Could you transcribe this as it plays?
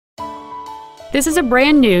This is a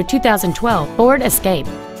brand new 2012 Ford Escape.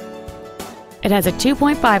 It has a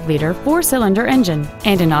 2.5-liter four-cylinder engine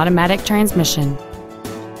and an automatic transmission.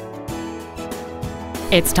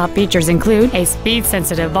 Its top features include a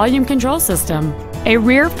speed-sensitive volume control system, a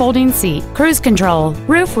rear folding seat, cruise control,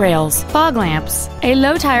 roof rails, fog lamps, a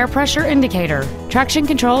low tire pressure indicator, traction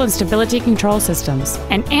control and stability control systems,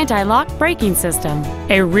 an anti-lock braking system,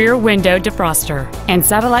 a rear window defroster, and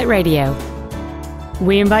satellite radio.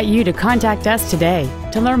 We invite you to contact us today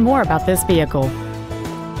to learn more about this vehicle.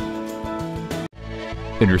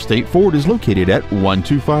 Interstate Ford is located at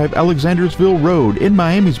 125 Alexandersville Road in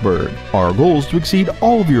Miamisburg. Our goal is to exceed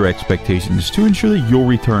all of your expectations to ensure that you'll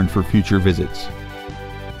return for future visits.